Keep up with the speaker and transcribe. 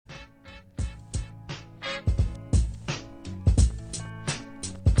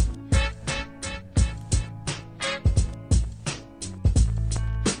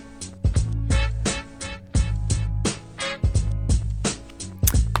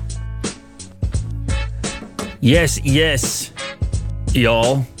Yes,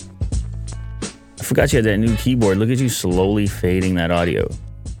 y'all. I forgot you had that new keyboard. Look at you slowly fading that audio.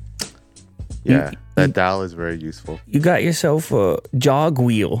 Yeah, that dial is very useful. You got yourself a jog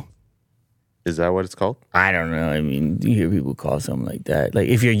wheel. Is that what it's called? I don't know. I mean, you hear people call something like that. Like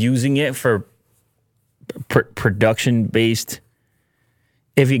if you're using it for production-based,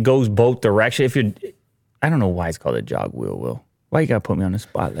 if it goes both directions, I don't know why it's called a jog wheel, Will. Why you gotta put me on the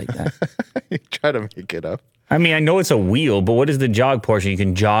spot like that? You try to make it up. I mean, I know it's a wheel, but what is the jog portion? You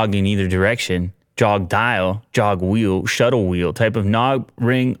can jog in either direction. Jog dial, jog wheel, shuttle wheel, type of knob,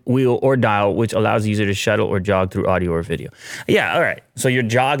 ring, wheel, or dial, which allows the user to shuttle or jog through audio or video. Yeah, all right. So you're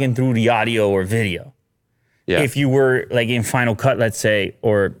jogging through the audio or video. Yeah. If you were like in Final Cut, let's say,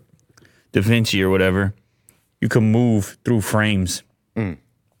 or DaVinci or whatever, you can move through frames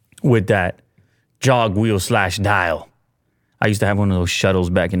with that jog wheel / dial. I used to have one of those shuttles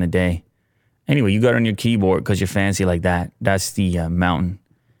back in the day. Anyway, you got it on your keyboard because you're fancy like that. That's the Mountain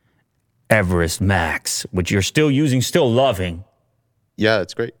Everest Max, which you're still using, still loving. Yeah,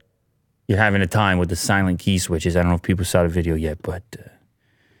 it's great. You're having a time with the silent key switches. I don't know if people saw the video yet, but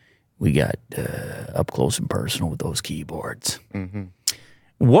we got up close and personal with those keyboards. Mm-hmm.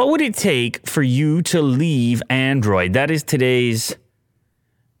 What would it take for you to leave Android? That is today's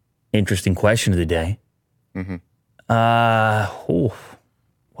interesting question of the day. Mm-hmm.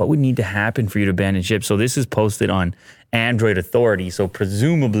 What would need to happen for you to abandon ship? So this is posted on Android Authority. So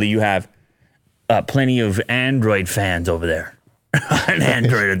presumably you have plenty of Android fans over there on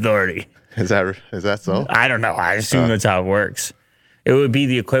Android Authority. Is that so? I don't know. I assume that's how it works. It would be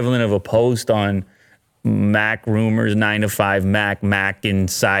the equivalent of a post on Mac Rumors, 9 to 5 Mac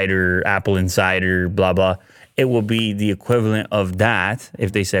Insider, Apple Insider, blah, blah. It will be the equivalent of that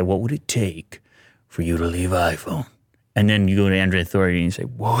if they say, what would it take for you to leave iPhone? And then you go to Android Authority and you say,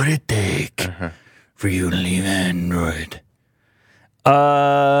 what would it take for you to leave Android?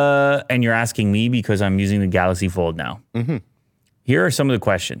 And you're asking me because I'm using the Galaxy Fold now. Mm-hmm. Here are some of the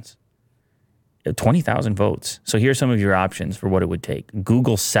questions. 20,000 votes. So here are some of your options for what it would take.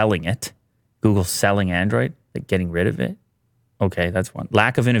 Google selling it. Google selling Android, like getting rid of it. Okay, that's one.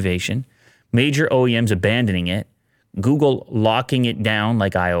 Lack of innovation. Major OEMs abandoning it. Google locking it down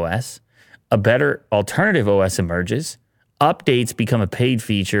like iOS. A better alternative OS emerges. Updates become a paid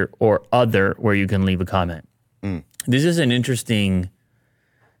feature, or other, where you can leave a comment. This is an interesting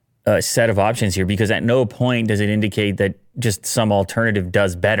set of options here, because at no point does it indicate that just some alternative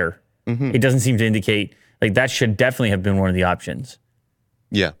does better. Mm-hmm. It doesn't seem to indicate, like, that should definitely have been one of the options.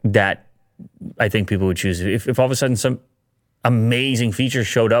 Yeah. That I think people would choose. If all of a sudden some amazing feature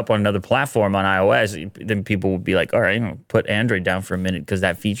showed up on another platform on iOS, then people would be like, all right, put Android down for a minute because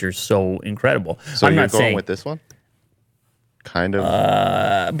that feature is so incredible. So you're going with this one? Kind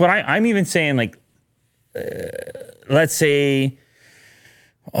of. But I'm even saying, like, let's say,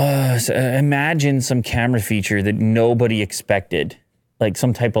 imagine some camera feature that nobody expected, like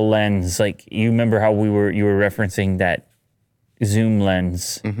some type of lens. Like, you remember how you were referencing that zoom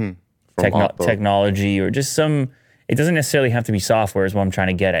lens technology, or just some. It doesn't necessarily have to be software is what I'm trying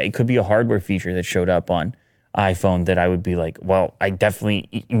to get at. It could be a hardware feature that showed up on iPhone that I would be like, well,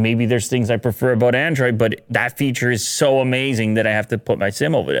 maybe there's things I prefer about Android, but that feature is so amazing that I have to put my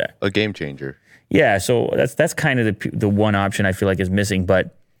SIM over there. A game changer. Yeah, so that's kind of the one option I feel like is missing.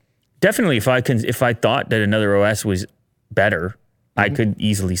 But definitely, if I thought that another OS was better, I could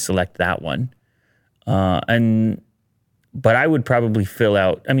easily select that one. But I would probably fill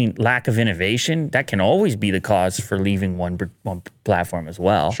out, lack of innovation, that can always be the cause for leaving one platform as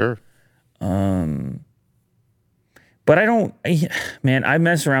well. Sure. But I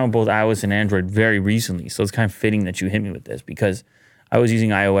mess around with both iOS and Android very recently, so it's kind of fitting that you hit me with this, because I was using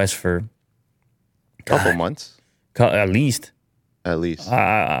iOS for a couple months. At least.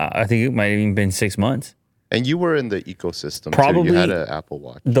 I think it might have even been 6 months. And you were in the ecosystem, probably too. You had an Apple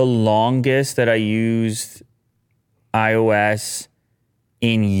Watch. The longest that I used iOS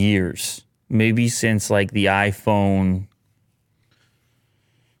in years, maybe since like the iPhone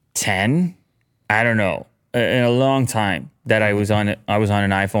 10. I don't know, in a long time that I was on it. I was on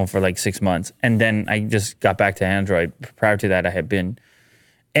an iPhone for like 6 months, and then I just got back to Android. Prior to that, I had been.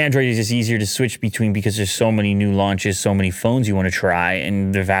 Android is just easier to switch between because there's so many new launches, so many phones you want to try,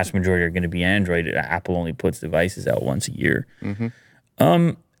 and the vast majority are going to be Android. Apple only puts devices out once a year. Mm-hmm.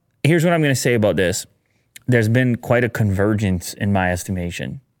 Here's what I'm going to say about this. There's been quite a convergence in my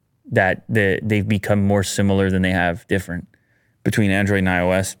estimation that they've become more similar than they have different between Android and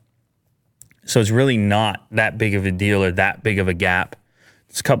iOS. So it's really not that big of a deal or that big of a gap.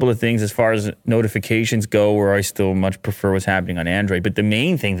 There's a couple of things as far as notifications go where I still much prefer what's happening on Android. But the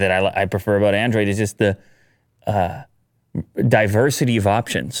main thing that I prefer about Android is just the diversity of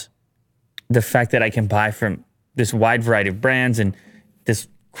options. The fact that I can buy from this wide variety of brands and this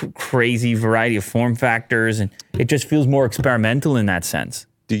crazy variety of form factors, and it just feels more experimental in that sense.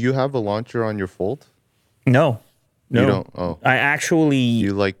 Do you have a launcher on your Fold? No. You don't? Oh. I actually...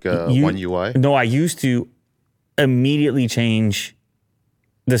 You like One UI? No, I used to immediately change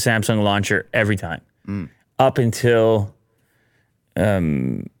the Samsung launcher every time. Up until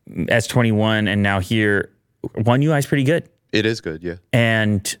S21, and now here, One UI is pretty good. It is good, yeah.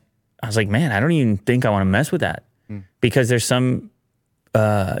 And I was like, man, I don't even think I want to mess with that. Because there's some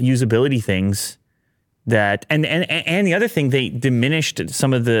usability things that... And the other thing, they diminished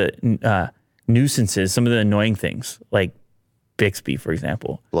some of the... nuisances, some of the annoying things, like Bixby, for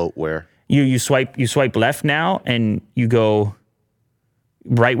example. Bloatware. You swipe left now, and you go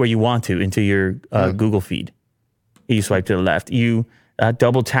right where you want to into your Google feed. You swipe to the left. You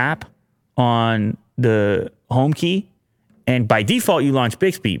double tap on the home key, and by default you launch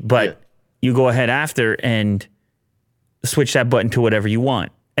Bixby, but you go ahead after and switch that button to whatever you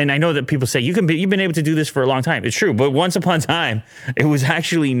want. And I know that people say you've been able to do this for a long time. It's true, but once upon a time, it was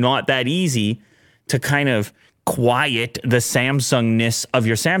actually not that easy to kind of quiet the Samsung-ness of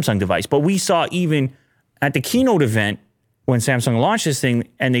your Samsung device. But we saw even at the keynote event when Samsung launched this thing,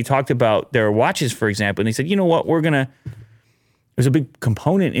 and they talked about their watches, for example, and they said, you know what, there's a big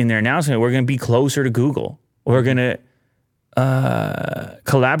component in their announcement, we're going to be closer to Google. We're going to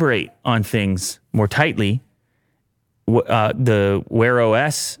collaborate on things more tightly. The Wear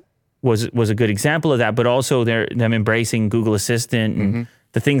OS was a good example of that, but also them embracing Google Assistant and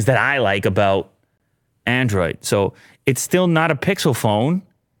the things that I like about Android. So it's still not a Pixel phone,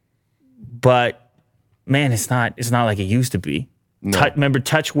 but man, it's not like it used to be. No. Remember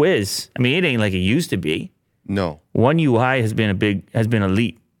TouchWiz? I mean, it ain't like it used to be. No. One UI has been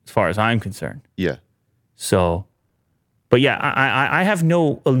elite as far as I'm concerned. Yeah. So, but yeah, I have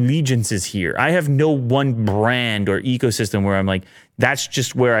no allegiances here. I have no one brand or ecosystem where I'm like, that's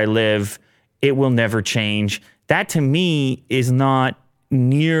just where I live. It will never change. That to me is not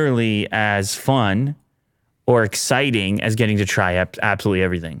nearly as fun or exciting as getting to try absolutely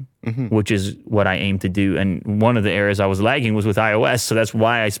everything, which is what I aim to do. And one of the areas I was lagging was with iOS. So that's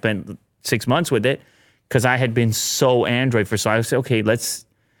why I spent 6 months with it, because I had been so Android for so I said, okay, let's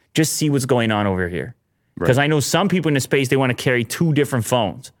just see what's going on over here. Because I know some people in the space, they want to carry 2 different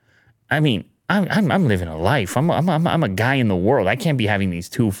phones. I mean, I'm living a life. I'm a guy in the world. I can't be having these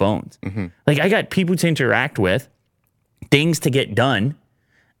 2 phones. Like, I got people to interact with, things to get done.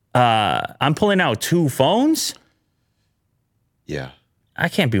 I'm pulling out 2 phones. Yeah. I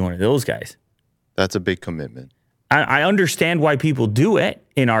can't be one of those guys. That's a big commitment. I understand why people do it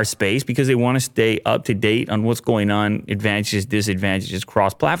in our space, because they want to stay up to date on what's going on, advantages, disadvantages,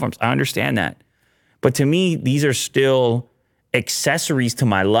 cross platforms. I understand that. But to me, these are still accessories to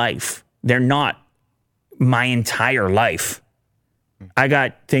my life. They're not my entire life. I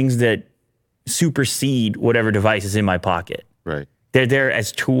got things that supersede whatever device is in my pocket. Right. They're there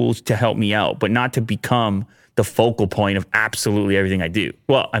as tools to help me out, but not to become the focal point of absolutely everything I do.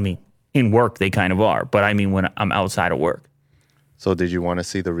 Well, I mean, in work, they kind of are. But I mean, when I'm outside of work. So did you want to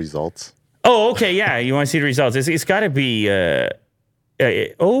see the results? Oh, okay. Yeah. You want to see the results. It's got to be...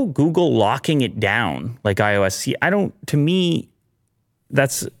 Google locking it down like iOS. See, to me,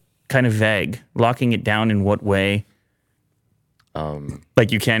 that's kind of vague. Locking it down in what way?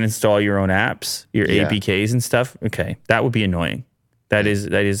 Like you can't install your own apps, your APKs and stuff? Okay, that would be annoying. That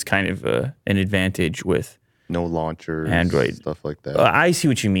is kind of an advantage with no launchers, Android. Stuff like that. I see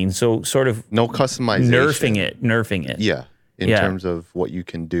what you mean. So sort of no customization. Nerfing it. Yeah. In terms of what you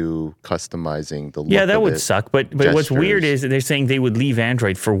can do, customizing the look that of would it, suck. But what's weird is that they're saying they would leave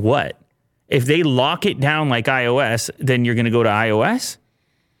Android for what? If they lock it down like iOS, then you're going to go to iOS,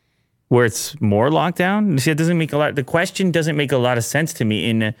 where it's more locked down. See, it doesn't make the question doesn't make a lot of sense to me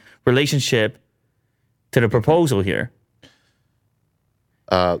in relationship to the proposal here.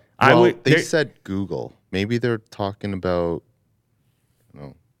 They said Google. Maybe they're talking about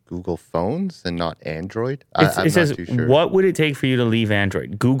Google phones and not Android? I'm it says, not too sure. What would it take for you to leave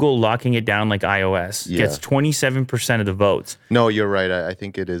Android? Google locking it down like iOS gets 27% of the votes. No, you're right. I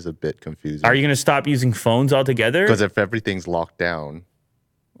think it is a bit confusing. Are you going to stop using phones altogether? Because if everything's locked down...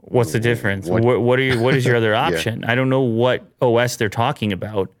 What's the difference? What is your other option? I don't know what OS they're talking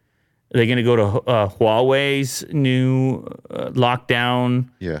about. Are they going to go to Huawei's new lockdown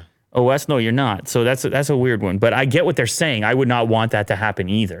OS? No, you're not. So that's a weird one. But I get what they're saying. I would not want that to happen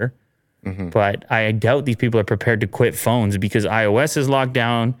either. But I doubt these people are prepared to quit phones, because iOS is locked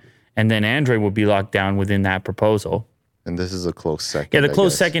down and then Android will be locked down within that proposal. And this is a close second. Yeah, the I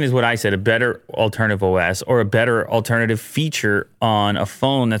close guess. second is what I said, a better alternative OS or a better alternative feature on a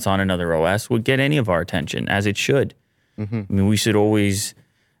phone that's on another OS would get any of our attention, as it should. I mean, we should always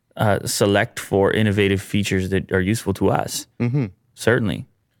select for innovative features that are useful to us. Certainly.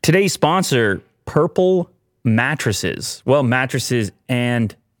 Today's sponsor, Purple Mattresses. Well, mattresses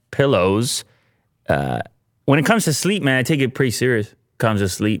and pillows. When it comes to sleep, man, I take it pretty serious. When it comes to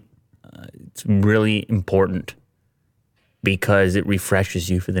sleep, it's really important because it refreshes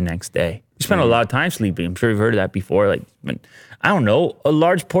you for the next day. You spend a lot of time sleeping. I'm sure you've heard of that before. Like, I don't know, a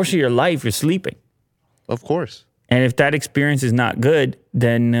large portion of your life you're sleeping. Of course. And if that experience is not good,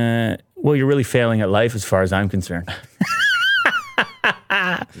 then, well, you're really failing at life as far as I'm concerned.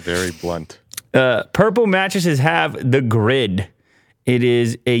 Very blunt. Purple mattresses have the Grid. It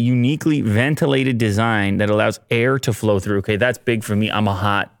is a uniquely ventilated design that allows air to flow through. Okay, that's big for me. I'm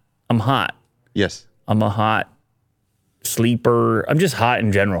hot. Yes. I'm a hot sleeper. I'm just hot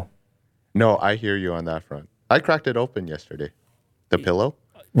in general. No, I hear you on that front. I cracked it open yesterday, the pillow,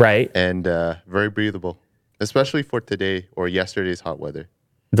 Right. and very breathable, especially for today or yesterday's hot weather.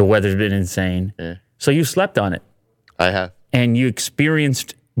 The weather's been insane. Yeah, So you slept on it I have. and you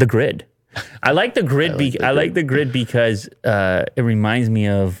experienced the Grid. I like the Grid. I like the Grid because it reminds me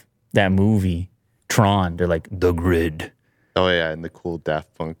of that movie, Tron. They're like, the Grid. Oh yeah, and the cool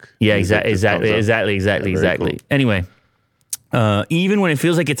Daft Punk. Yeah, music just comes up. exactly. Cool. Anyway, even when it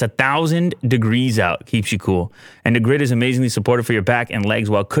feels like it's 1,000 degrees out, it keeps you cool. And the Grid is amazingly supportive for your back and legs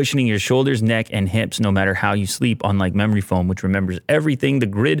while cushioning your shoulders, neck, and hips no matter how you sleep, unlike memory foam, which remembers everything. The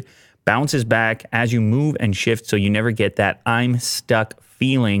Grid bounces back as you move and shift, so you never get that I'm stuck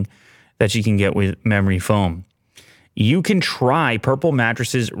feeling that you can get with memory foam. You can try Purple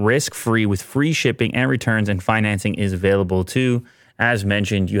mattresses risk-free with free shipping and returns, and financing is available too. As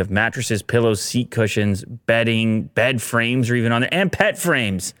mentioned, you have mattresses, pillows, seat cushions, bedding, bed frames are even on there, and pet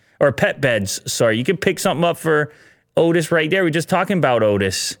frames, or pet beds. Sorry, you can pick something up for Otis right there. We're just talking about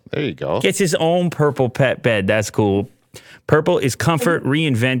Otis. There you go. Gets his own purple pet bed. That's cool. Purple is comfort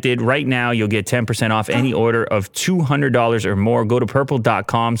reinvented. Right now, you'll get 10% off any order of $200 or more. Go to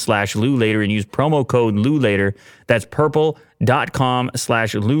purple.com/LouLater and use promo code LouLater. That's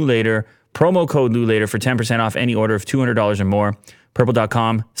purple.com/LouLater. Promo code LouLater for 10% off any order of $200 or more.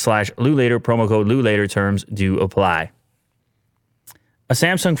 Purple.com/LouLater. Promo code LouLater. Terms do apply. A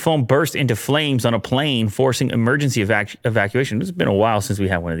Samsung phone burst into flames on a plane, forcing emergency evacuation. It's been a while since we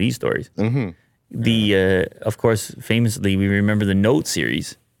had one of these stories. Of course, famously, we remember the Note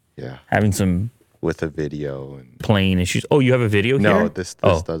series Yeah, having some with a video and plane issues. Oh, you have a video here? no, this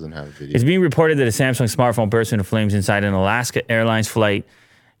doesn't have a video. It's being reported that a Samsung smartphone burst into flames inside an Alaska Airlines flight.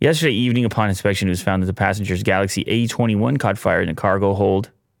 Yesterday evening, upon inspection, it was found that the passenger's Galaxy A21 caught fire in the cargo hold.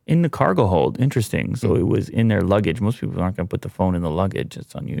 In the cargo hold. Interesting. So it was in their luggage. Most people aren't going to put the phone in the luggage.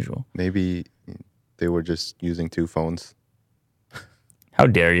 It's unusual. Maybe they were just using two phones. How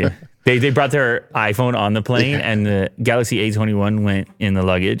dare you? They brought their iPhone on the plane and the Galaxy A21 went in the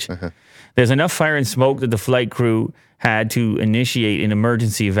luggage. There's enough fire and smoke that the flight crew had to initiate an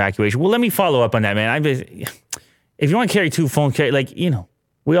emergency evacuation. Well, let me follow up on that, man. If you want to carry two phones,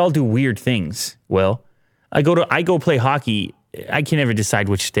 we all do weird things. Well, I go play hockey. I can never decide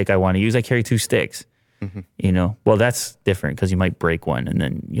which stick I want to use. I carry two sticks. Well, that's different because you might break one and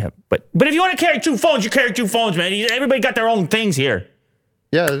then you have. But if you want to carry two phones, you carry two phones, man. Everybody got their own things here.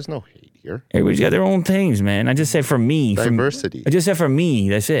 Yeah, there's no hate here. Everybody's got their own things, man. I just said for me. Diversity. I just said for me.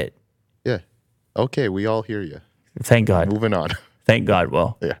 That's it. Yeah. Okay, we all hear you. Thank God. Moving on. Thank God.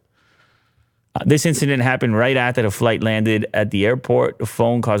 Well, Yeah. This incident happened right after the flight landed at the airport. The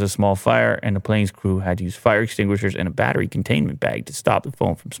phone caused a small fire, and the plane's crew had to use fire extinguishers and a battery containment bag to stop the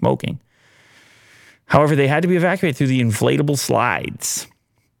phone from smoking. However, they had to be evacuated through the inflatable slides.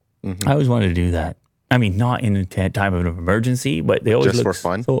 I always wanted to do that. I mean, not in a time of an emergency, but they always Just look for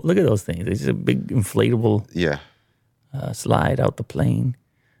fun? So look at those things. It's a big inflatable Yeah. slide out the plane.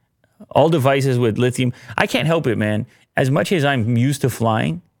 All devices with lithium. I can't help it, man. As much as I'm used to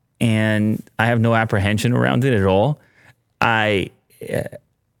flying and I have no apprehension around it at all, I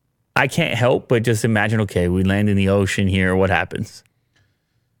can't help but just imagine, okay, we land in the ocean here. What happens?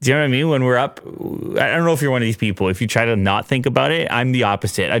 Do you know what I mean? When we're up, I don't know if you're one of these people. If you try to not think about it, I'm the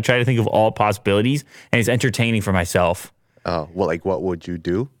opposite. I try to think of all possibilities, and it's entertaining for myself. Oh, well, like what would you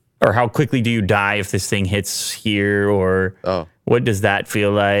do? Or how quickly do you die if this thing hits here? Or what does that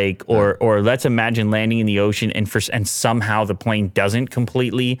feel like? Or let's imagine landing in the ocean and somehow the plane doesn't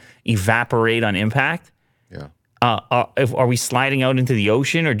completely evaporate on impact. Yeah. Are we sliding out into the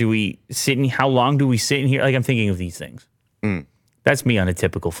ocean, or do we sit in? How long do we sit in here? Like, I'm thinking of these things. That's me on a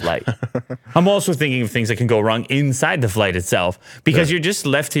typical flight. I'm also thinking of things that can go wrong inside the flight itself because you're just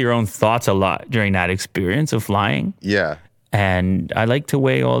left to your own thoughts a lot during that experience of flying. Yeah. And I like to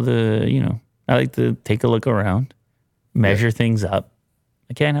weigh all the, I like to take a look around, measure things up.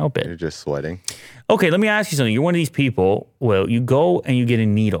 I can't help it. You're just sweating. Okay, let me ask you something. You're one of these people, well, you go and you get a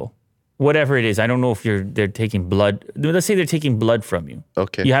needle, whatever it is. I don't know if they're taking blood. Let's say they're taking blood from you.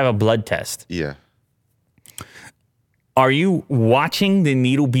 Okay. You have a blood test. Yeah. Are you watching the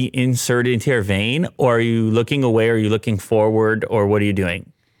needle be inserted into your vein, or are you looking away, or are you looking forward, or what are you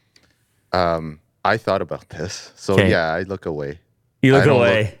doing? I thought about this. So, Okay. yeah, I look away. You look I don't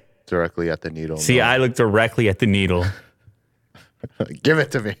away. look directly at the needle. See, no. I look directly at the needle. Give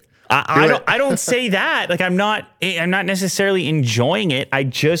it to me. I don't say that. Like I'm not necessarily enjoying it. I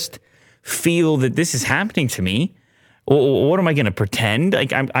just feel that this is happening to me. What am I going to pretend?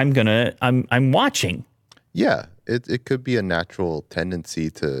 Like I'm watching. Yeah, it could be a natural tendency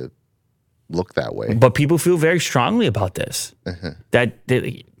to look that way. But people feel very strongly about this. That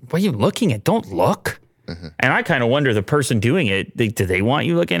what are you looking at? Don't look. And I kind of wonder the person doing it. Do they want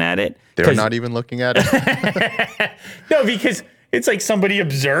you looking at it? They're not even looking at it. No, because it's like somebody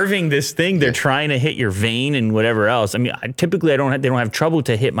observing this thing. They're trying to hit your vein and whatever else. I mean, typically they don't have trouble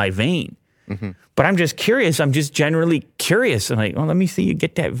to hit my vein. But I'm just curious. I'm just generally curious. I'm like, let me see you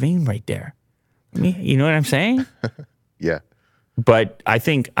get that vein right there. You know what I'm saying? Yeah. But I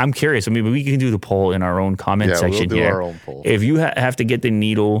think I'm curious. I mean, we can do the poll in our own comment section we'll do here. our own poll. If you have to get the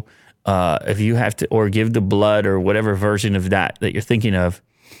needle, if you have to, or give the blood or whatever version of that you're thinking of,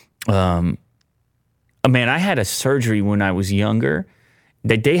 man, I had a surgery when I was younger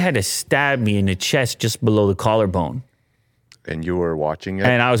that they had to stab me in the chest just below the collarbone. And you were watching it?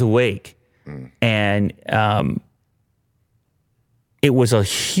 And I was awake. And it was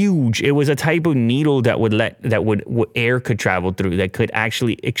a type of needle that air could travel through, that could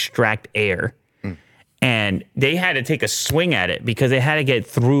actually extract air. And they had to take a swing at it because they had to get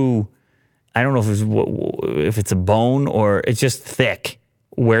through, I don't know if it's a bone or it's just thick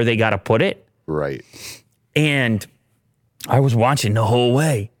where they got to put it. Right. And I was watching the whole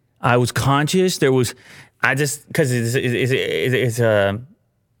way. I was conscious. Because it's a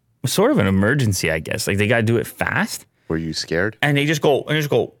sort of an emergency, I guess. Like they got to do it fast. Were you scared? And they just go,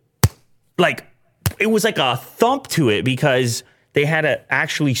 like, it was like a thump to it because they had to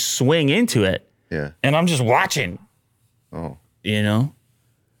actually swing into it. Yeah. And I'm just watching. Oh. You know?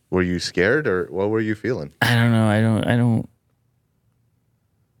 Were you scared or what were you feeling? I don't know. I don't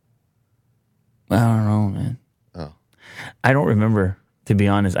know, man. Oh. I don't remember, to be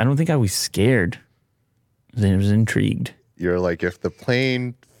honest. I don't think I was scared. I was intrigued. You're like, if the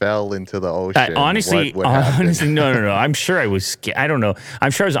plane fell into the ocean, honestly, what would happen? no. I'm sure I was scared. I don't know.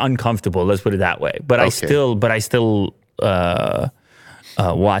 I'm sure I was uncomfortable. Let's put it that way. But I still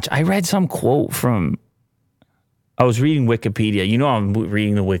watch. I read some quote from. I was reading Wikipedia. You know, I'm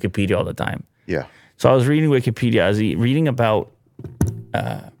reading the Wikipedia all the time. Yeah. So I was reading Wikipedia. I was reading about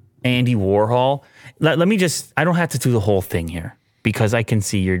Andy Warhol. Let me just. I don't have to do the whole thing here, because I can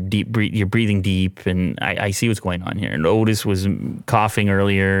see you're breathing deep, and I see what's going on here. And Otis was coughing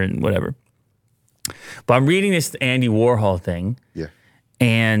earlier and whatever. But I'm reading this Andy Warhol thing. Yeah.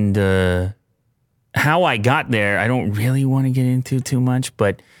 And how I got there, I don't really want to get into too much,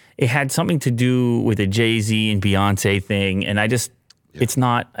 but it had something to do with a Jay-Z and Beyonce thing. And I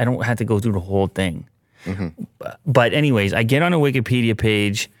don't have to go through the whole thing. But anyways, I get on a Wikipedia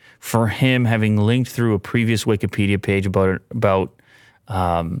page for him, having linked through a previous Wikipedia page about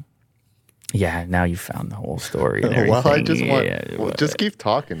now you found the whole story and everything. Well, I just just keep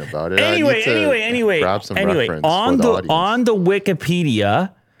talking about it. Anyway, grab some reference on for the audience. on the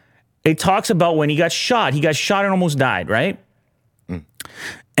Wikipedia, it talks about when he got shot. He got shot and almost died, right?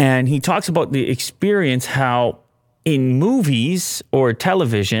 And he talks about the experience, how in movies or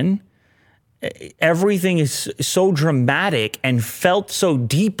television, everything is so dramatic and felt so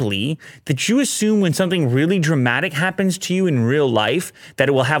deeply that you assume when something really dramatic happens to you in real life, that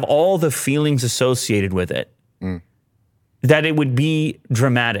it will have all the feelings associated with it, that it would be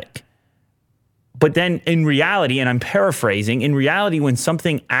dramatic. But then in reality, and I'm paraphrasing, in reality, when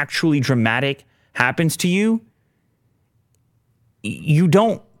something actually dramatic happens to you,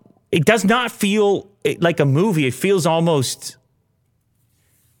 it does not feel like a movie. It feels almost...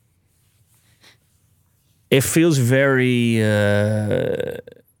 It feels very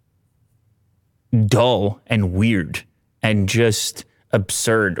dull and weird and just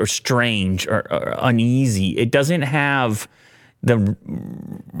absurd or strange or uneasy. It doesn't have the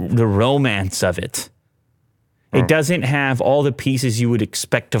romance of it. It doesn't have all the pieces you would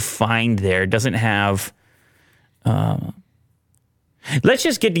expect to find there. It doesn't have Let's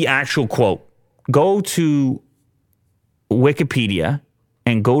just get the actual quote. Go to Wikipedia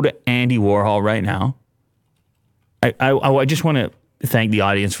and go to Andy Warhol right now. I just want to thank the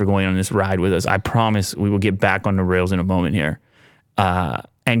audience for going on this ride with us. I promise we will get back on the rails in a moment here.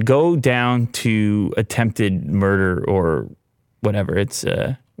 And go down to attempted murder or whatever. It's,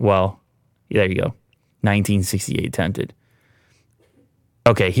 well, there you go. 1968 attempted.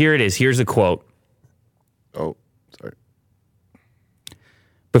 Okay, here it is. Here's a quote. Oh, sorry.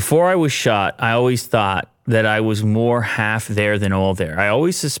 Before I was shot, I always thought that I was more half there than all there. I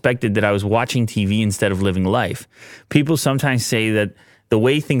always suspected that I was watching TV instead of living life. People sometimes say that the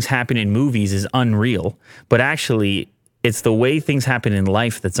way things happen in movies is unreal, but actually, it's the way things happen in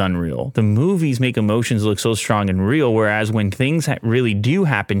life that's unreal. The movies make emotions look so strong and real, whereas when things really do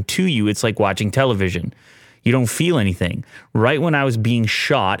happen to you, it's like watching television. You don't feel anything. Right when I was being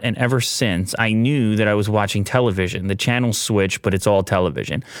shot, and ever since, I knew that I was watching television. The channel switched, but it's all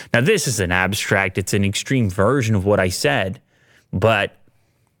television. Now, this is an abstract, it's an extreme version of what I said, but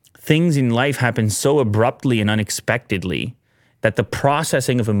things in life happen so abruptly and unexpectedly that the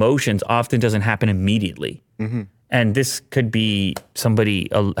processing of emotions often doesn't happen immediately. Mm-hmm. And this could be something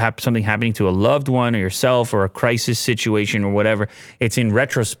happening to a loved one or yourself or a crisis situation or whatever. It's in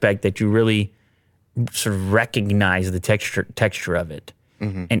retrospect that you really sort of recognize the texture of it.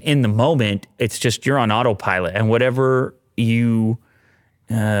 Mm-hmm. And in the moment, it's just you're on autopilot. And whatever you,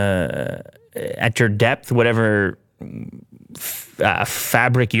 at your depth, whatever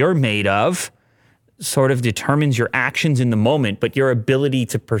fabric you're made of sort of determines your actions in the moment, but your ability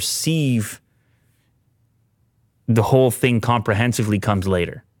to perceive the whole thing comprehensively comes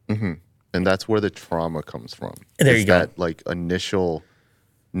later. Mm-hmm. And that's where the trauma comes from. There you go. That like initial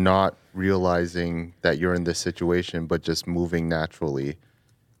not realizing that you're in this situation, but just moving naturally.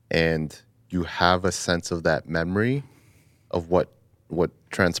 And you have a sense of that memory of what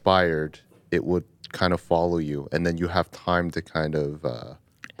transpired. It would kind of follow you. And then you have time to kind of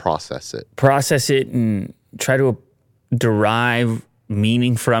process it. Process it and try to derive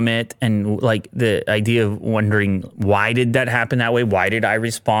meaning from it, and like the idea of wondering, why did that happen that way? Why did I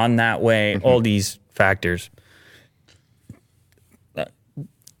respond that way? Mm-hmm. All these factors.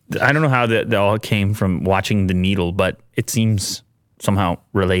 I don't know how that all came from watching The Needle, but it seems somehow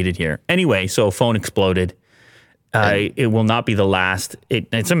related here. Anyway, so phone exploded. It will not be the last.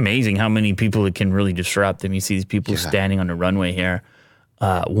 It's amazing how many people it can really disrupt. I mean, you see these people standing on the runway here.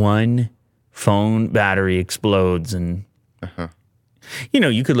 One phone battery explodes and... You know,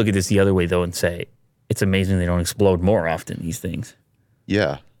 you could look at this the other way, though, and say, it's amazing they don't explode more often, these things.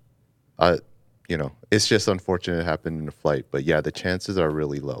 Yeah. You know, it's just unfortunate it happened in a flight. But yeah, the chances are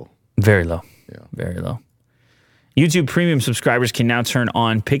really low. Very low. Yeah. Very low. YouTube Premium subscribers can now turn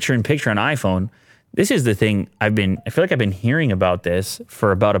on picture-in-picture on iPhone. This is the thing I feel like I've been hearing about this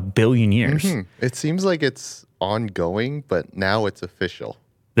for about 1 billion years. Mm-hmm. It seems like it's ongoing, but now it's official.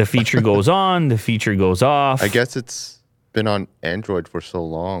 The feature goes on, the feature goes off. I guess it's been on Android for so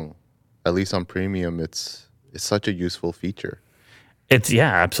long. At least on Premium, it's such a useful feature.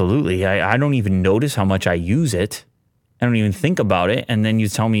 Absolutely. I don't even notice how much I use it. I don't even think about it. And then you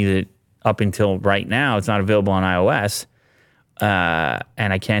tell me that up until right now, it's not available on iOS.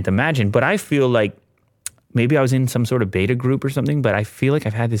 And I can't imagine. But I feel like maybe I was in some sort of beta group or something, but I feel like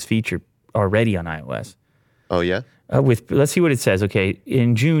I've had this feature already on iOS. Oh, yeah? Let's see what it says. Okay,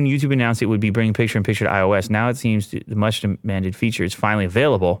 in June, YouTube announced it would be bringing picture-in-picture to iOS. Now it seems the much-demanded feature is finally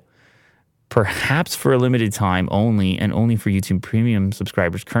available, perhaps for a limited time only, and only for YouTube Premium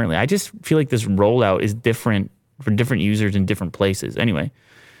subscribers currently. I just feel like this rollout is different for different users in different places. Anyway,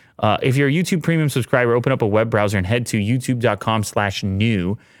 if you're a YouTube Premium subscriber, open up a web browser and head to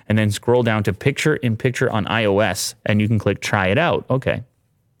youtube.com/new, and then scroll down to picture-in-picture on iOS, and you can click Try It Out. Okay.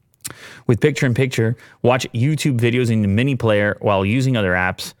 With picture-in-picture, watch YouTube videos in the mini player while using other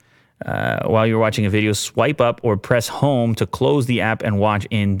apps. While you're watching a video, swipe up or press home to close the app and watch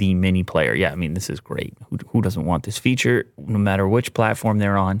in the mini player. Yeah, I mean, this is great. Who doesn't want this feature, no matter which platform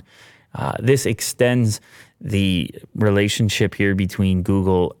they're on? This extends the relationship here between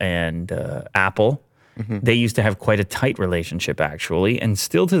Google and Apple. Mm-hmm. They used to have quite a tight relationship, actually. And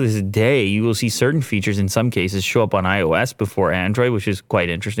still to this day, you will see certain features in some cases show up on iOS before Android, which is quite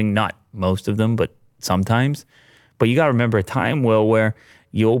interesting. Not most of them, but sometimes. But you got to remember a time, Will, where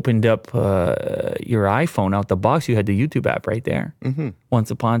you opened up your iPhone out the box, you had the YouTube app right there. Mm-hmm.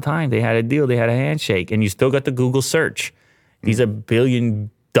 Once upon a time, they had a deal, they had a handshake, and you still got the Google search. These are $1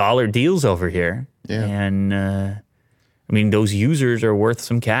 billion deals over here. Yeah. And, I mean, those users are worth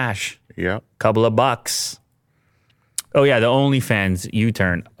some cash. Yeah. Couple of bucks. Oh yeah, the OnlyFans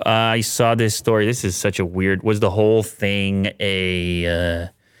U-turn. I saw this story. This is such a weird. Was the whole thing a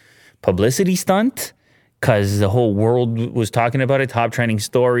publicity stunt? Because the whole world was talking about it. Top trending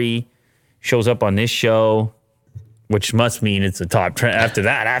story shows up on this show, which must mean it's a top trend. After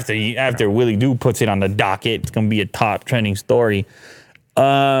that, after Willie Doo puts it on the docket, it's going to be a top trending story.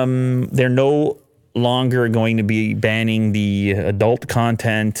 They're no longer going to be banning the adult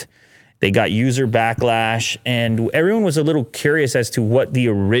content. They got user backlash, and everyone was a little curious as to what the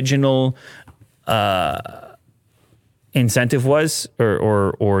original incentive was,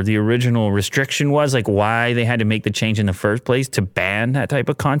 or the original restriction was, like why they had to make the change in the first place to ban that type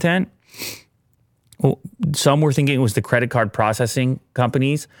of content. Well, some were thinking it was the credit card processing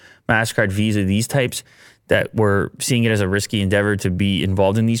companies, MasterCard, Visa, these types, that were seeing it as a risky endeavor to be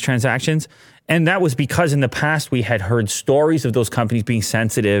involved in these transactions. And that was because in the past we had heard stories of those companies being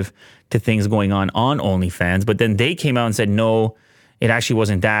sensitive to things going on OnlyFans, but then they came out and said, no, it actually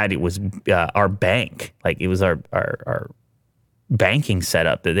wasn't that. It was our bank. Like it was our banking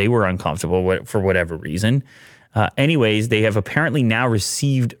setup that they were uncomfortable with for whatever reason. Anyways, they have apparently now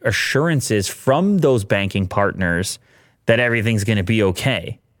received assurances from those banking partners that everything's going to be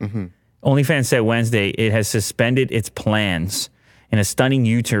okay. Mm-hmm. OnlyFans said Wednesday it has suspended its plans in a stunning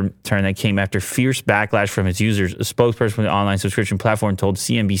U-turn that came after fierce backlash from its users. A spokesperson for the online subscription platform told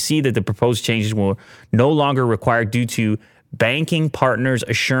CNBC that the proposed changes will no longer require due to banking partners'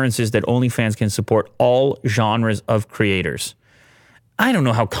 assurances that OnlyFans can support all genres of creators. I don't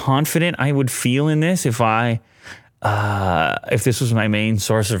know how confident I would feel in this if this was my main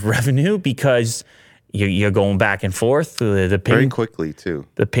source of revenue, because you're going back and forth very quickly too.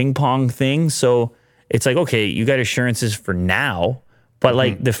 The ping pong thing. So it's like, okay, you got assurances for now, but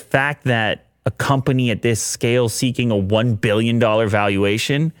like the fact that a company at this scale seeking a $1 billion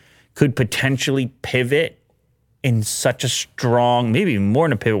valuation could potentially pivot in such a strong, maybe more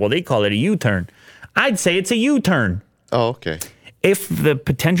than a pivot. Well, they call it a U-turn. I'd say it's a U-turn. Oh, okay. If the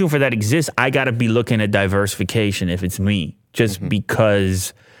potential for that exists, I got to be looking at diversification if it's me, just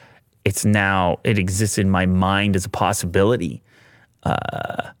because it exists in my mind as a possibility.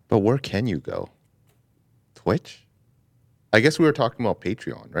 But where can you go? Twitch? I guess we were talking about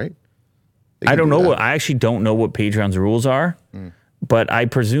Patreon, right? I don't know. I actually don't know what Patreon's rules are, but I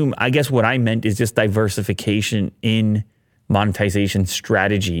guess what I meant is just diversification in monetization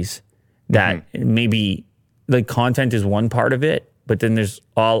strategies, that maybe the content is one part of it, but then there's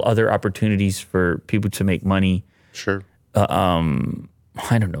all other opportunities for people to make money. Sure.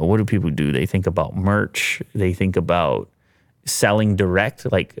 I don't know. What do people do? They think about merch. They think about selling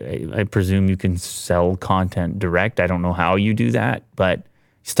direct. Like I presume you can sell content direct. I don't know how you do that, but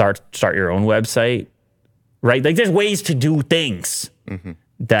start your own website, right? Like there's ways to do things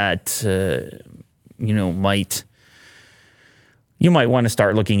that you might want to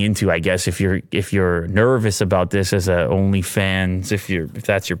start looking into, I guess, if you're nervous about this as a OnlyFans, if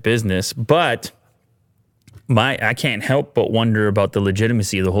that's your business. But I can't help but wonder about the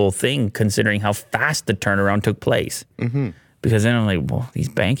legitimacy of the whole thing, considering how fast the turnaround took place. Because then I'm like, well, these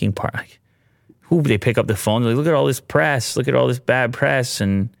banking part, they pick up the phone, they're like, look at all this press, look at all this bad press,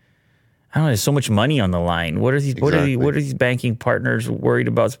 and I don't know, there's so much money on the line. What are these banking partners worried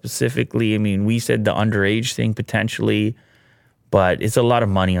about specifically? I mean, we said the underage thing potentially, but it's a lot of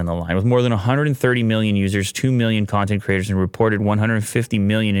money on the line. With more than 130 million users, 2 million content creators, and reported 150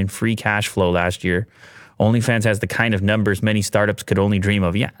 million in free cash flow last year, OnlyFans has the kind of numbers many startups could only dream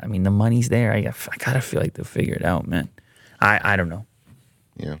of. Yeah, I mean, the money's there. I gotta feel like they'll figure it out, man. I don't know.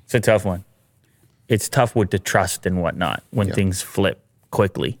 Yeah. It's a tough one. It's tough with the trust and whatnot when things flip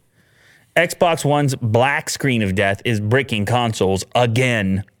quickly. Xbox One's black screen of death is bricking consoles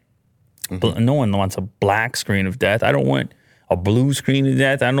again. No one wants a black screen of death. I don't want a blue screen of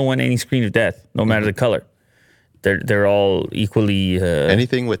death. I don't want any screen of death, no matter the color. They're all equally...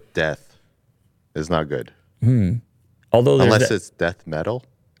 anything with death is not good. Although unless it's death metal.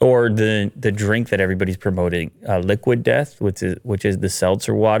 Or the drink that everybody's promoting, Liquid Death, which is the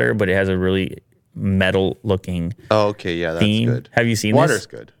seltzer water, but it has a really metal-looking Oh, okay, yeah, that's theme. good. Have you seen Water's this?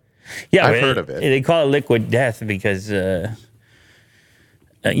 good. Yeah, I've heard of it. They call it Liquid Death because, to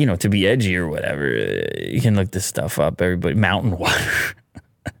be edgy or whatever, you can look this stuff up. Everybody, mountain water.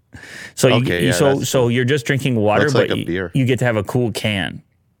 So you're just drinking water, looks but like a beer. you get to have a cool can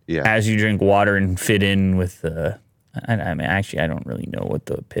as you drink water and fit in with the. I mean, actually, I don't really know what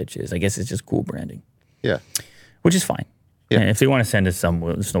the pitch is. I guess it's just cool branding. Yeah. Which is fine. Yeah. And if they want to send us some,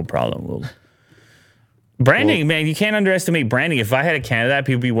 it's no problem. Branding, man, you can't underestimate branding. If I had a can of that,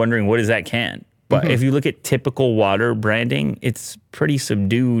 people would be wondering, what is that can? But if you look at typical water branding, it's pretty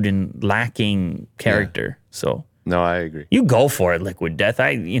subdued and lacking character. So No, I agree. You go for it, Liquid Death.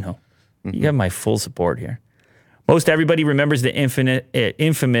 You have my full support here. Most everybody remembers the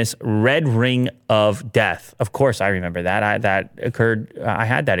infamous Red Ring of Death. Of course, I remember that. That occurred. I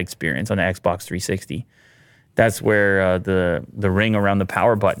had that experience on the Xbox 360. That's where the ring around the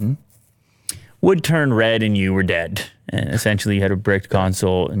power button would turn red and you were dead. And essentially, you had a bricked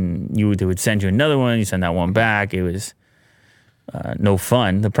console, and they would send you another one. You send that one back. It was no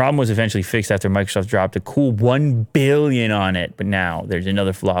fun. The problem was eventually fixed after Microsoft dropped a cool $1 billion on it. But now there's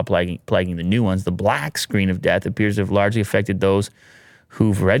another flaw plaguing the new ones. The black screen of death appears to have largely affected those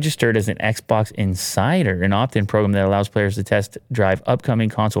who've registered as an Xbox Insider, an opt-in program that allows players to test drive upcoming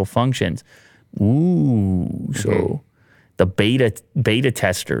console functions. Ooh, so the beta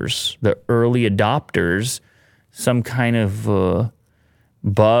testers, the early adopters, some kind of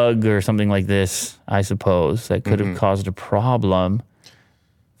bug or something like this, I suppose, that could have caused a problem.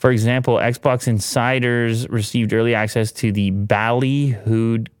 For example, Xbox Insiders received early access to the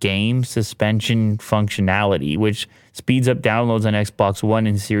Ballyhooed game suspension functionality, which speeds up downloads on Xbox One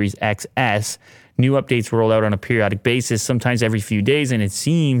and Series XS. New updates roll out on a periodic basis, sometimes every few days, and it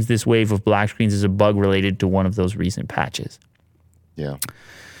seems this wave of black screens is a bug related to one of those recent patches. Yeah.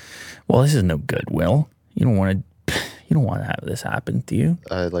 Well, this is no good, Will. You don't want to have this happen to you.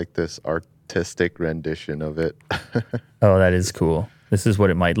 I like this artistic rendition of it. Oh, that is cool. This is what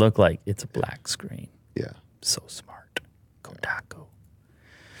it might look like. It's a black screen. Yeah. So smart. Kotaku.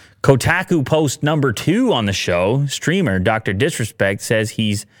 Kotaku post number 2 on the show. Streamer Dr. Disrespect says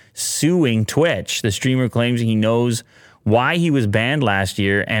he's suing Twitch. The streamer claims he knows why he was banned last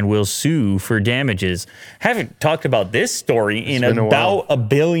year and will sue for damages. Haven't talked about this story in about a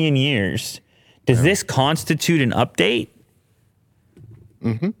billion years. Does this constitute an update?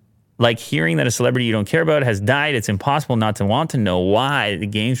 Mm-hmm. Like hearing that a celebrity you don't care about has died, it's impossible not to want to know why the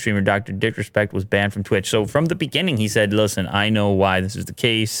game streamer Dr. Disrespect was banned from Twitch. So from the beginning, he said, listen, I know why this is the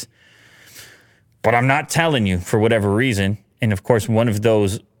case, but I'm not telling you for whatever reason. And of course, one of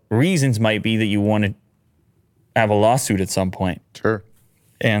those reasons might be that you want to have a lawsuit at some point. Sure.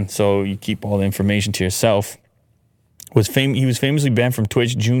 And so you keep all the information to yourself. He was famously banned from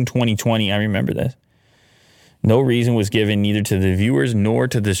Twitch June 2020. I remember this. No reason was given neither to the viewers nor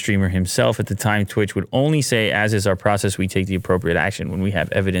to the streamer himself. At the time, Twitch would only say, as is our process, we take the appropriate action when we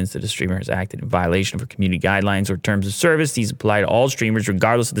have evidence that a streamer has acted in violation of our community guidelines or terms of service. These apply to all streamers,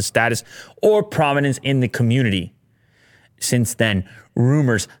 regardless of the status or prominence in the community. Since then,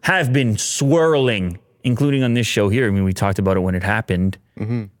 rumors have been swirling, including on this show here. I mean, we talked about it when it happened.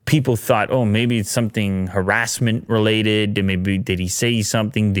 Mm-hmm. People thought, oh, maybe it's something harassment related. Maybe did he say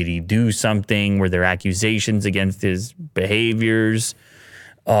something? Did he do something? Were there accusations against his behaviors?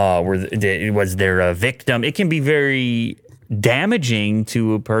 Was there a victim? It can be very damaging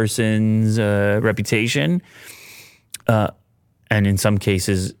to a person's reputation. And in some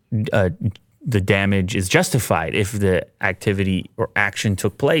cases, the damage is justified if the activity or action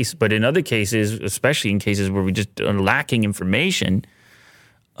took place. But in other cases, especially in cases where we just are lacking information,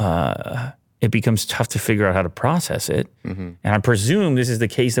 it becomes tough to figure out how to process it. Mm-hmm. And I presume this is the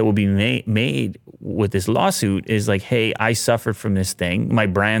case that will be made with this lawsuit is like, hey, I suffered from this thing. My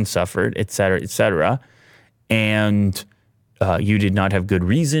brand suffered, et cetera, and you did not have good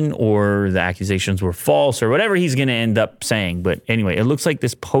reason or the accusations were false or whatever he's going to end up saying. But anyway, it looks like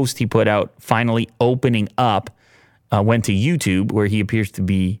this post he put out finally opening up went to YouTube, where he appears to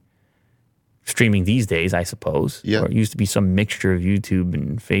be streaming these days, I suppose. Yeah. Or it used to be some mixture of YouTube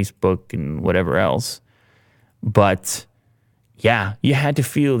and Facebook and whatever else. But yeah, you had to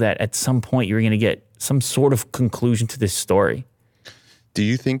feel that at some point you were going to get some sort of conclusion to this story. Do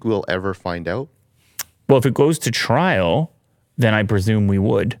you think we'll ever find out? Well, if it goes to trial, then I presume we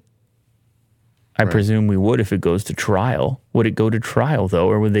would. I presume we would if it goes to trial. Would it go to trial, though,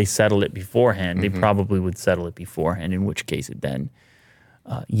 or would they settle it beforehand? Mm-hmm. They probably would settle it beforehand, in which case it then,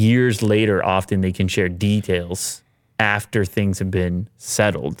 years later, often they can share details after things have been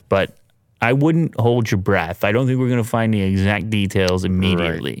settled. But I wouldn't hold your breath. I don't think we're going to find the exact details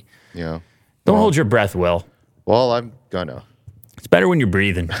immediately. Right. Yeah. Don't hold your breath, Will. Well, I'm gonna. It's better when you're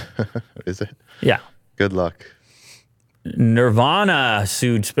breathing. Is it? Yeah. Good luck. Nirvana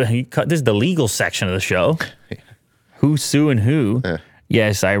sued. This is the legal section of the show. Who's suing who?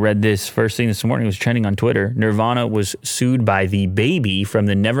 Yes, I read this first thing this morning. It was trending on Twitter. Nirvana was sued by the baby from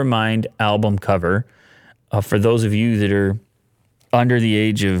the Nevermind album cover. For those of you that are under the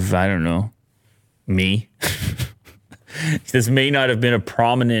age of, I don't know, me, this may not have been a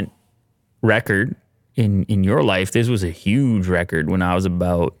prominent record in your life. This was a huge record when I was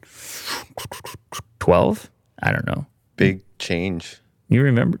about 12. I don't know. Big change. You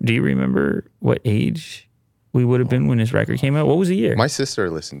remember? Do you remember what age we would have been when this record came out. What was the year? My sister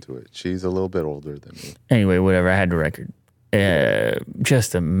listened to it. She's a little bit older than me. Anyway, whatever. I had the record.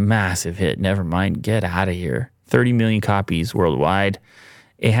 Just a massive hit. Never mind. Get out of here. 30 million copies worldwide.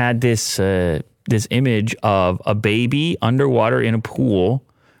 It had this image of a baby underwater in a pool,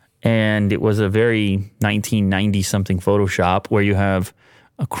 and it was a very 1990 something Photoshop where you have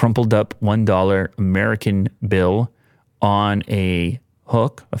a crumpled up $1 American bill on a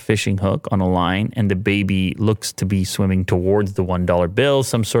hook, a fishing hook on a line, and the baby looks to be swimming towards the $1 bill,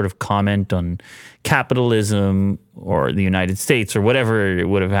 some sort of comment on capitalism or the United States or whatever it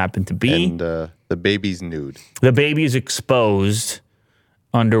would have happened to be. And the baby's nude. The baby is exposed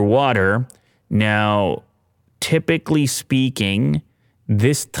underwater. Now, typically speaking,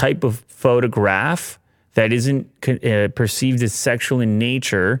 this type of photograph that isn't perceived as sexual in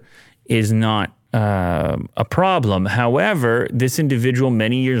nature is not a problem. However, this individual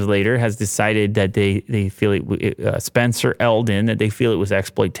many years later has decided that they feel it, Spencer Eldon, that they feel it was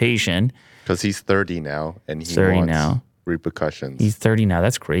exploitation. Because he's 30 now, and he 30 wants now. repercussions. He's 30 now.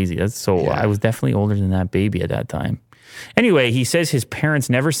 That's crazy. That's so. Yeah. I was definitely older than that baby at that time. Anyway, he says his parents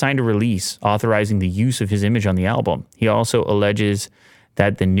never signed a release authorizing the use of his image on the album. He also alleges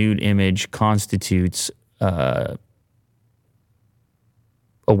that the nude image constitutes a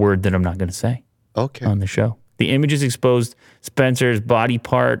word that I'm not going to say. Okay. On the show. The images exposed Spencer's body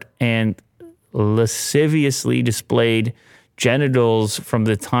part and lasciviously displayed genitals from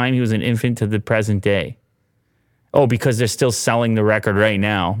the time he was an infant to the present day. Oh, because they're still selling the record right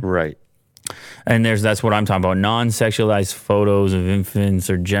now. Right. And that's what I'm talking about. Non-sexualized photos of infants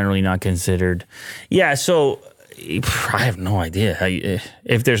are generally not considered. Yeah, so I have no idea.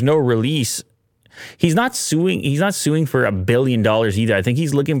 If there's no release, he's not suing for $1 billion either. I think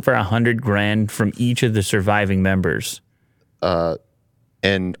he's looking for $100,000 from each of the surviving members.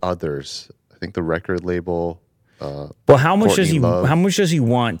 And others. I think the record label. Well, how much Courtney does he? Love. How much does he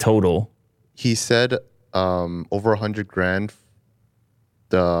want total? He said over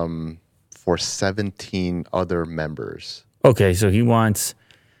 $100,000 for 17 other members. Okay, so he wants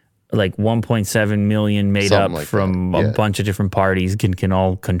like 1.7 million made Something up like from that, yeah. a bunch of different parties can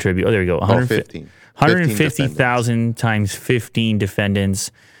all contribute. Oh, there you go. 150,000 times 15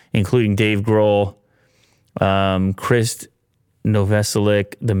 defendants, including Dave Grohl, Chris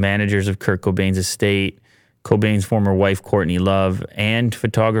Novoselic, the managers of Kurt Cobain's estate, Cobain's former wife Courtney Love, and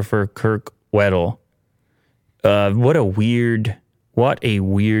photographer Kirk Weddle. What a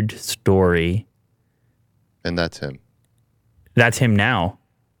weird story. And that's him. That's him now.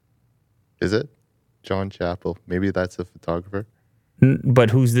 Is it? John Chappell. Maybe that's a photographer.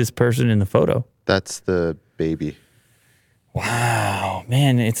 But who's this person in the photo? That's the baby. Wow,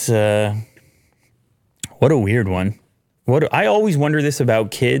 man, it's what a weird one. I always wonder this about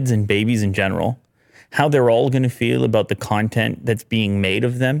kids and babies in general, how they're all going to feel about the content that's being made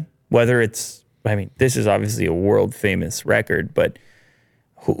of them. Whether it's, I mean, this is obviously a world famous record, but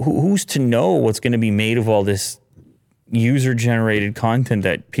who's to know what's going to be made of all this user generated content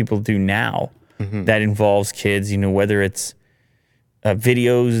that people do now that involves kids? You know, whether it's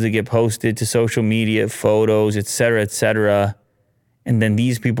videos that get posted to social media, photos, et cetera, and then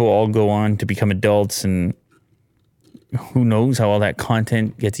these people all go on to become adults, and who knows how all that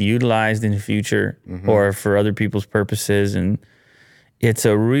content gets utilized in the future or for other people's purposes. And it's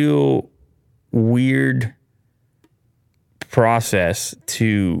a real weird process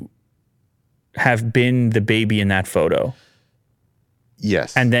to have been the baby in that photo.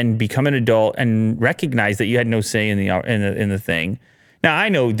 Yes. And then become an adult and recognize that you had no say in the thing. Now, I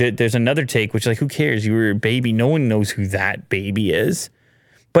know that there's another take, which is like, who cares? You were a baby. No one knows who that baby is.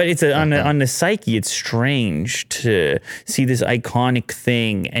 But it's on the psyche, it's strange to see this iconic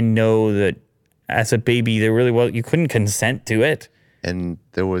thing and know that as a baby, you couldn't consent to it. And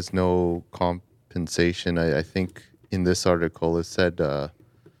there was no compensation. I think in this article it said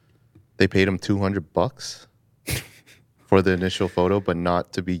they paid him $200 for the initial photo, but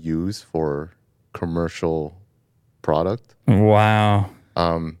not to be used for commercial product. Wow.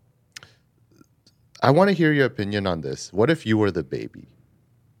 I want to hear your opinion on this. What if you were the baby?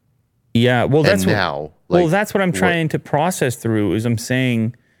 Yeah, well, that's that's what I'm trying to process through. Is I'm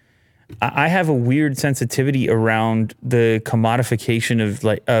saying I have a weird sensitivity around the commodification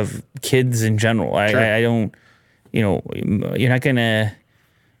of kids in general. Sure. I don't, you're not gonna.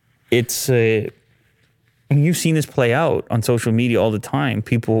 It's you've seen this play out on social media all the time.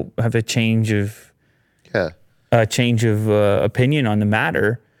 People have a change of opinion on the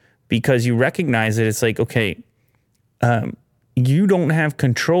matter because you recognize that it's like, okay, you don't have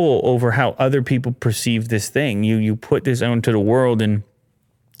control over how other people perceive this thing. You put this out into the world,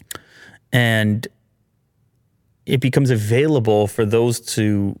 and it becomes available for those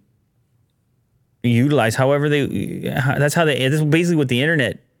to utilize however that's basically what the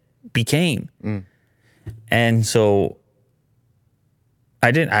internet became. And so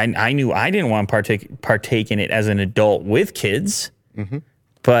I knew I didn't want to partake in it as an adult with kids,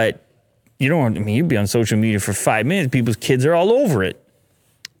 but you'd be on social media for 5 minutes. People's kids are all over it.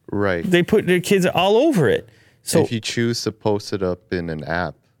 Right. They put their kids all over it. So if you choose to post it up in an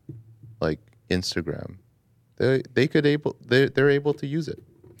app like Instagram, they're able to use it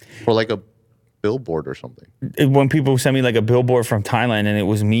for like a billboard or something. When people send me like a billboard from Thailand and it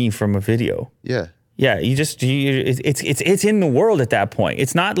was me from a video. Yeah. Yeah, it's in the world at that point.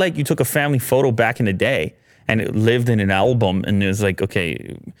 It's not like you took a family photo back in the day and it lived in an album and it was like,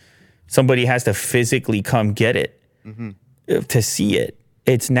 okay, somebody has to physically come get it to see it.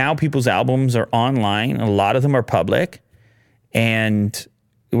 It's now people's albums are online. A lot of them are public, and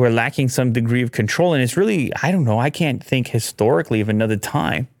we're lacking some degree of control. And it's really, I don't know, I can't think historically of another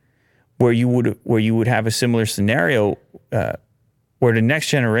time where you would have a similar scenario where the next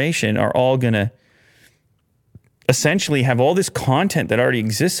generation are all going to essentially have all this content that already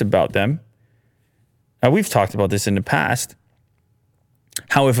exists about them. Now, we've talked about this in the past.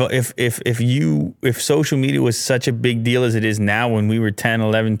 How if social media was such a big deal as it is now when we were 10,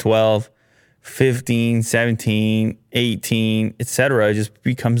 11, 12, 15, 17, 18, etc., it just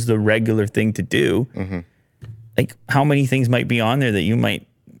becomes the regular thing to do. Like how many things might be on there that you might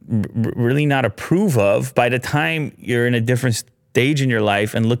really not approve of by the time you're in a different stage in your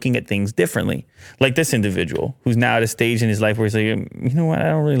life and looking at things differently. Like this individual who's now at a stage in his life where he's like, you know what, I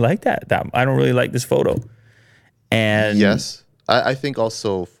don't really like that. I don't really like this photo. And yes, I think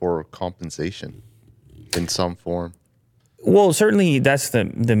also for compensation in some form. Well, certainly that's the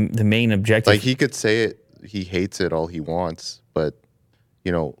main objective. Like he could say it, he hates it all he wants, but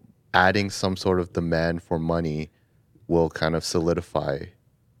adding some sort of demand for money will kind of solidify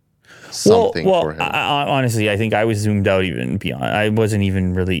something for him. Honestly, I think I was zoomed out even beyond. I wasn't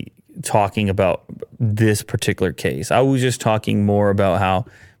even really talking about this particular case. I was just talking more about how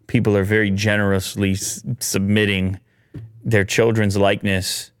people are very generously submitting their children's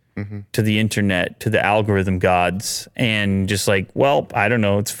likeness to the internet, to the algorithm gods, and just like, well, I don't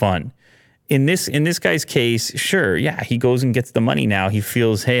know, it's fun. In this guy's case, sure, yeah, he goes and gets the money now. He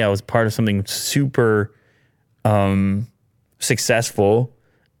feels, hey, I was part of something super successful,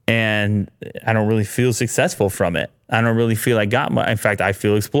 and I don't really feel successful from it. I don't really feel I got in fact, I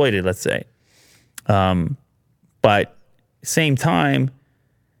feel exploited, let's say. But same time,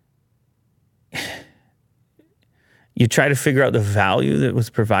 you try to figure out the value that was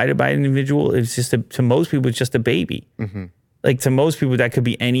provided by an individual. It's just to most people, it's just a baby. Like to most people, that could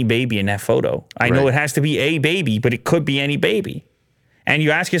be any baby in that photo. I know it has to be a baby, but it could be any baby. And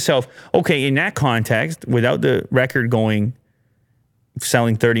you ask yourself, okay, in that context, without the record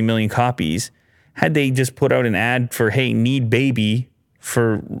selling 30 million copies, had they just put out an ad for, hey, need baby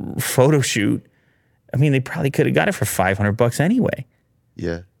for photo shoot, I mean, they probably could have got it for $500 anyway.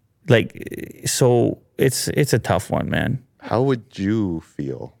 Yeah. Like, so it's a tough one, man. How would you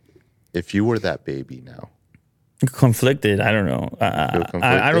feel if you were that baby now? Conflicted. I don't know.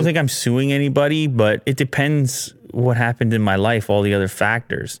 I don't think I'm suing anybody, but it depends what happened in my life, all the other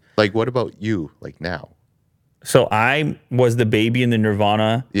factors. Like, what about you, like now? So I was the baby in the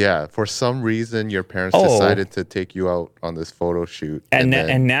Nirvana. Yeah, for some reason, your parents decided to take you out on this photo shoot. And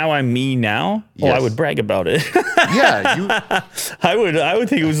now I'm me now? Yes. Oh, I would brag about it. Yeah. I would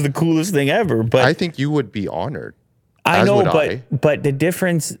think it was the coolest thing ever. But I think you would be honored. I know, but the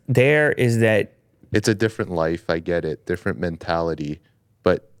difference there is that it's a different life. I get it. Different mentality.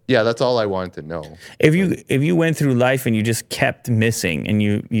 But yeah, that's all I wanted to know. If you went through life and you just kept missing and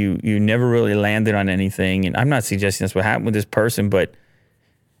you never really landed on anything, and I'm not suggesting that's what happened with this person, but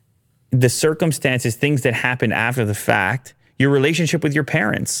the circumstances, things that happened after the fact, your relationship with your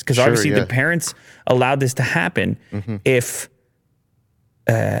parents, because obviously the parents allowed this to happen. If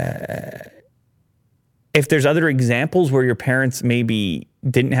there's other examples where your parents maybe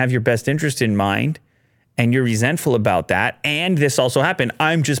didn't have your best interest in mind and you're resentful about that, and this also happened,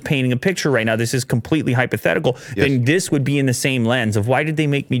 I'm just painting a picture right now, this is completely hypothetical, then this would be in the same lens of why did they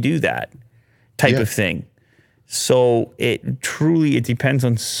make me do that type of thing. So it depends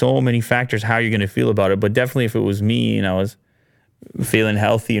on so many factors how you're going to feel about it. But definitely if it was me and I was feeling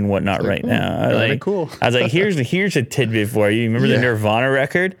healthy and whatnot right now. I was like, here's a tidbit for you. Remember the Nirvana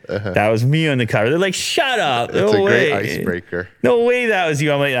record? That was me on the cover. They're like, shut up. It's a great icebreaker. No way that was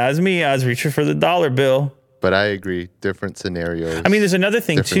you. I'm like, that was me. I was reaching for the dollar bill. But I agree. Different scenarios. I mean, there's another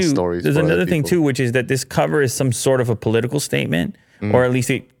thing too. There's another thing too, which is that this cover is some sort of a political statement, or at least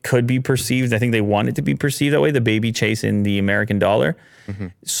it could be perceived. I think they want it to be perceived that way, the baby chasing the American dollar.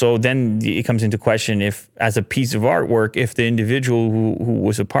 So then it comes into question if, as a piece of artwork, if the individual who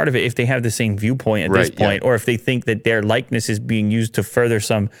was a part of it, if they have the same viewpoint at this point, or if they think that their likeness is being used to further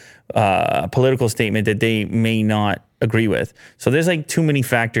some political statement that they may not agree with. So there's like too many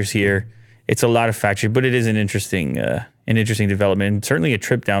factors here. It's a lot of factors, but it is an interesting development, and certainly a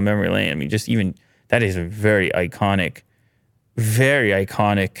trip down memory lane. I mean, just even that is a very iconic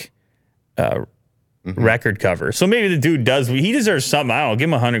record cover. So maybe the dude he deserves something. I don't know, give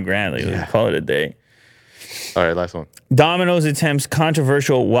him $100,000. Like, call it a day. All right, last one. Domino's attempts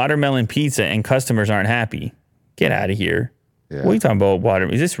controversial watermelon pizza and customers aren't happy. Get out of here. Yeah. What are you talking about,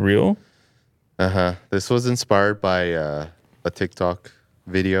 watermelon? Is this real? This was inspired by a TikTok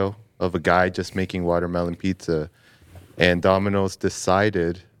video of a guy just making watermelon pizza, and Domino's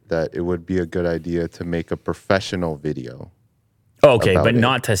decided that it would be a good idea to make a professional video. Okay, but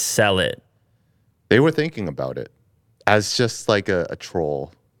not to sell it. They were thinking about it as just like a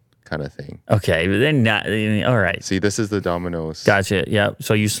troll kind of thing. Okay, but then not. All right. See, this is the Domino's. Gotcha. Yeah.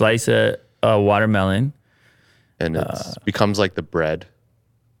 So you slice a watermelon, and it becomes like the bread.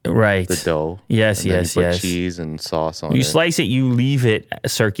 Right. The dough. Yes. You put cheese and sauce on it. You slice it. You leave it a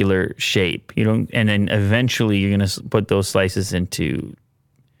circular shape. You don't, and then eventually you're gonna put those slices into.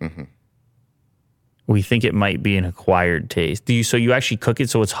 We think it might be an acquired taste. So you actually cook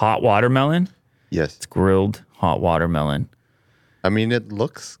it so it's hot watermelon? Yes. It's grilled hot watermelon. I mean, it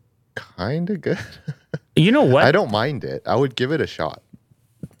looks kind of good. You know what? I don't mind it. I would give it a shot.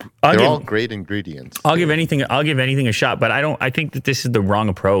 They're all great ingredients. I'll give anything a shot, but I think that this is the wrong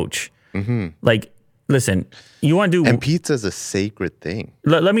approach. Like, listen, you want to do... And pizza's a sacred thing.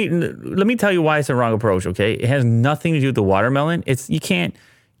 Let me tell you why it's a wrong approach, okay? It has nothing to do with the watermelon. You can't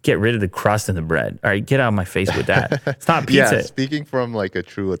get rid of the crust in the bread. All right, get out of my face with that. It's not pizza. Yeah, speaking from like a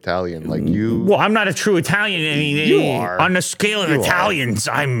true Italian, like you... Well, I'm not a true Italian. I mean, you are. On the scale of Italians,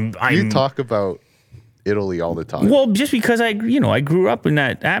 I'm... You talk about Italy all the time. Well, just because I grew up in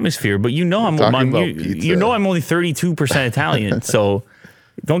that atmosphere, but I'm only 32% Italian, so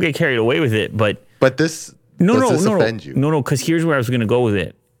don't get carried away with it. But this offend you? No, because here's where I was going to go with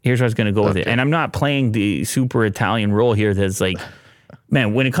it. And I'm not playing the super Italian role here. That's like,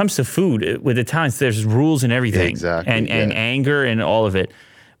 man, when it comes to food with Italians, there's rules and everything, exactly, and anger and all of it.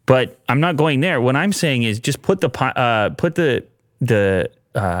 But I'm not going there. What I'm saying is just put the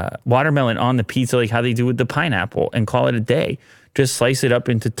watermelon on the pizza like how they do with the pineapple and call it a day. Just slice it up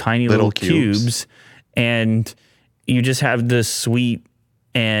into tiny little cubes, and you just have the sweet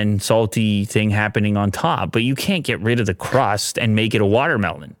and salty thing happening on top. But you can't get rid of the crust and make it a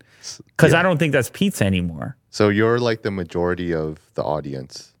watermelon, because I don't think that's pizza anymore. So you're like the majority of the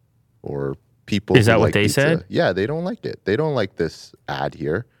audience or people. Is that what like they pizza. said? Yeah, they don't like it. They don't like this ad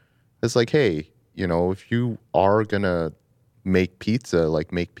here. It's like, hey, if you are going to make pizza,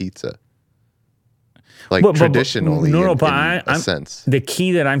 like make pizza. Like traditionally, in a sense. The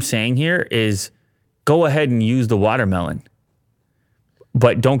key that I'm saying here is go ahead and use the watermelon,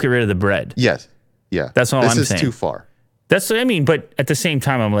 but don't get rid of the bread. Yes. Yeah. That's all I'm saying. This is too far. That's what I mean, but at the same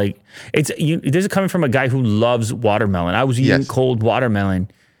time, I'm like, this is coming from a guy who loves watermelon. I was eating cold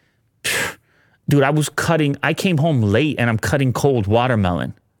watermelon. Dude, I came home late and I'm cutting cold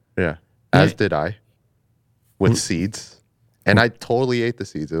watermelon. Yeah. As did I. With seeds. And I totally ate the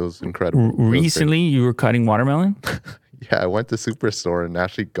seeds. It was incredible. Recently, you were cutting watermelon? Yeah, I went to Superstore and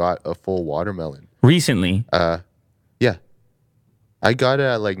actually got a full watermelon. Recently? Yeah. I got it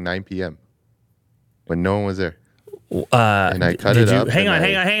at like 9 p.m. when no one was there. And I cut it up. Hang on.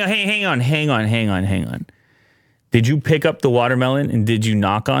 Did you pick up the watermelon and did you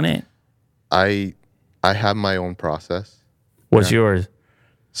knock on it? I have my own process. What's yours?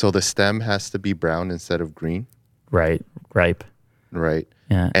 So the stem has to be brown instead of green. Right. Ripe. Right.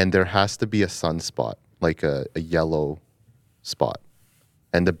 Yeah. And there has to be a sunspot, like a yellow spot.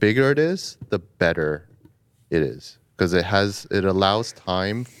 And the bigger it is, the better it is. Because it allows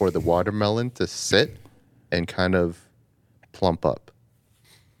time for the watermelon to sit and kind of plump up.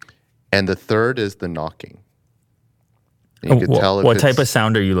 And the third is the knocking. And you can tell what type of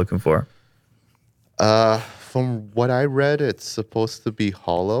sound are you looking for? From what I read, it's supposed to be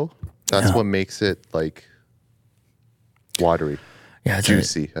hollow. That's what makes it like watery. Yeah,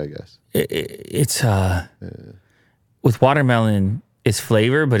 juicy, I guess. It's with watermelon, it's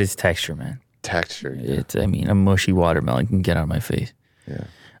flavor, but it's texture, man. Texture. Yeah. A mushy watermelon can get on my face.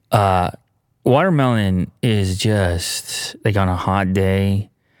 Yeah. Watermelon is just like on a hot day.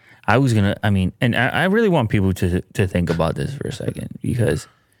 I really want people to think about this for a second, because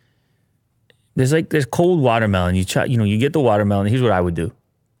There's cold watermelon. You get the watermelon. Here's what I would do.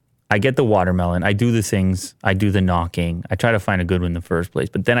 I get the watermelon. I do the things. I do the knocking. I try to find a good one in the first place.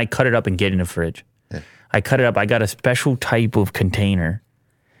 But then I cut it up and get in the fridge. Yeah. I cut it up. I got a special type of container,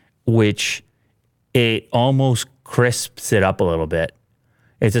 which it almost crisps it up a little bit.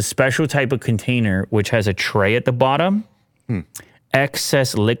 It's a special type of container which has a tray at the bottom.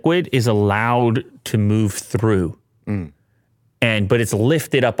 Excess liquid is allowed to move through. But it's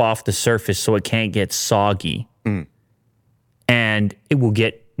lifted up off the surface so it can't get soggy. And it will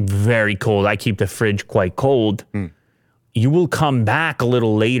get very cold. I keep the fridge quite cold. You will come back a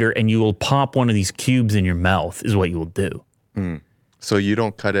little later and you will pop one of these cubes in your mouth is what you will do. So you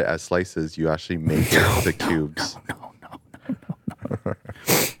don't cut it as slices. You actually make the cubes. No.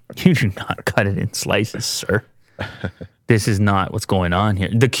 You do not cut it in slices, sir. This is not what's going on here.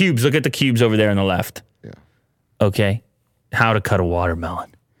 The cubes, look at the cubes over there on the left. Yeah. Okay. How to cut a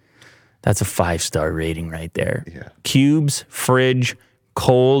watermelon. That's a 5-star rating right there. Yeah. Cubes, fridge,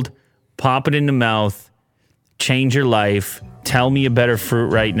 cold, pop it in the mouth, change your life. Tell me a better fruit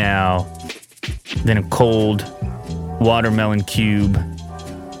right now than a cold watermelon cube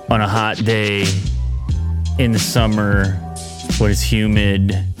on a hot day in the summer when it's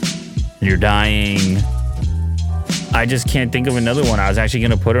humid and you're dying. I just can't think of another one. I was actually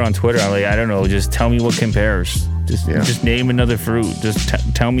going to put it on Twitter. I'm like, I don't know. Just tell me what compares. Just name another fruit. Just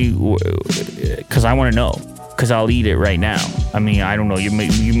tell me, because I want to know. Because I'll eat it right now. I mean, I don't know. You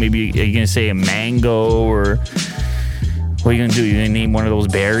maybe are you going to say a mango, or what are you going to do? You're going to name one of those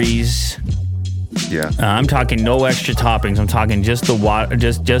berries? Yeah. I'm talking no extra toppings. I'm talking just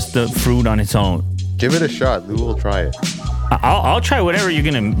the fruit on its own. Give it a shot. Lou will try it. I'll try whatever you're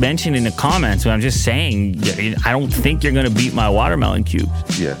going to mention in the comments. But I'm just saying, I don't think you're going to beat my watermelon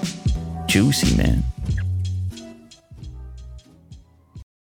cubes. Yeah. Juicy, man.